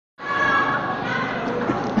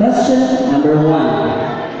Question number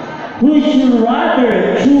 1. Would you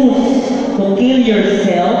rather choose to kill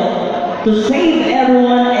yourself to save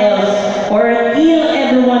everyone else or kill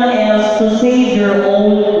everyone else to save your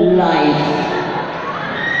own life?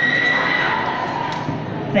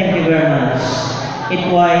 Thank you very much. It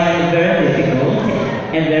was very difficult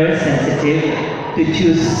and very sensitive to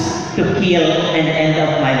choose to kill an end of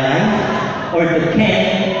my life or to kill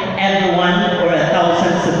everyone or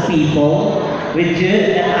thousands of people with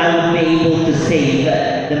you that I would be able to save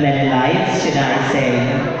the many lives, should I say.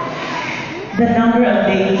 The number of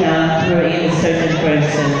data wherein a certain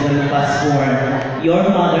person when was born, your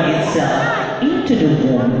mother itself, into the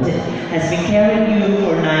womb has been carrying you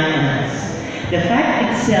for 9 months. The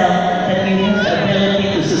fact itself that you have the ability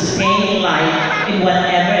to sustain life in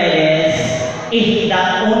whatever it is, if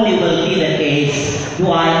that only will be the case, do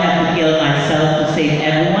I have to kill myself to save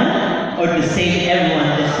everyone? Or to save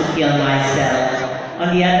everyone just to kill myself?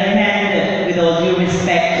 On the other hand, with all due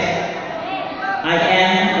respect, I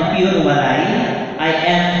am a pure Waray. I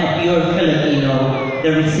am a pure Filipino.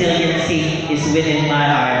 The resiliency is within my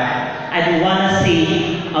heart. I don't want to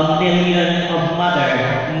see a million of mother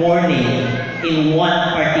mourning in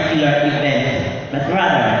one particular event, but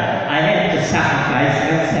rather I have to sacrifice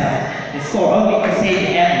myself. It's for only to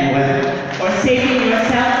save everyone. Or saving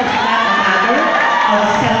yourself is not a matter of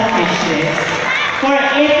selfishness. For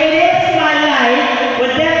if it is my life,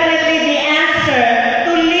 would definitely the answer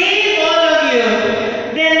to leave all of you,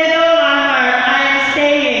 then with all my heart I am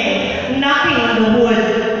staying, knocking on the wood.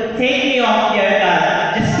 Take me off, dear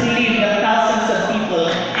God, just to leave the thousands of people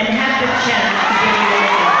and have the chance to give you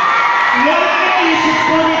a chance. One thing you should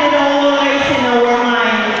put it always in our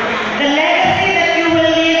mind. The legacy that you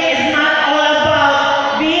will leave is not all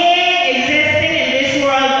about being existing in this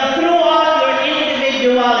world throughout your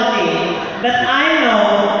individuality. But I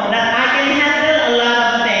know that I can handle a lot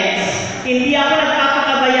of things. Hindi ako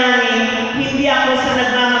nagpapakabayani, hindi ako sa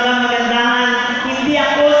nagmamagagandahan, hindi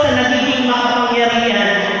ako sa nagiging makapangyarihan.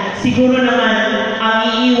 Siguro naman,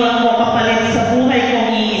 ang iiwan ko kapalit sa buhay kong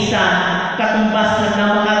iisa, katumbas na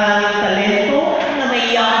makaraming talento na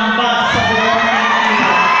naiambag sa buong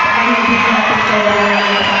Pilipinas na hindi natin kailangan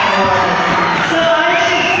nakakawan. So I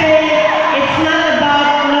should say, it's not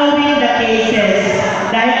about knowing the cases.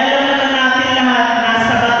 Dahil alam naman natin lahat,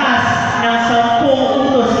 nasa batas ng 10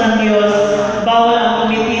 utos ng Diyos, bawal ang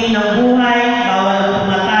tumitil ng buhay, bawal ang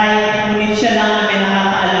pumatay, ngunit siya lang ang may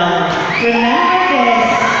nakakaalam. Remember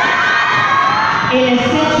this, in a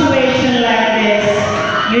situation like this,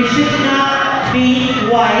 you should not be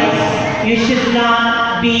wise, you should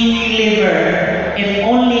not be clever. If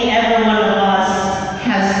only every one of us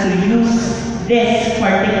has to use this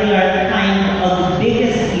particular kind of the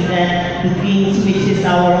biggest event, the things which is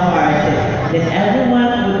our heart, then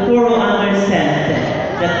everyone would thoroughly understand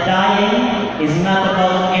that dying is not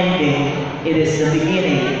about ending, it is the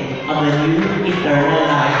beginning of a new eternal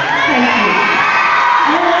life. Thank you.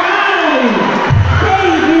 Alright!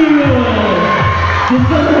 Thank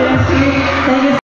you!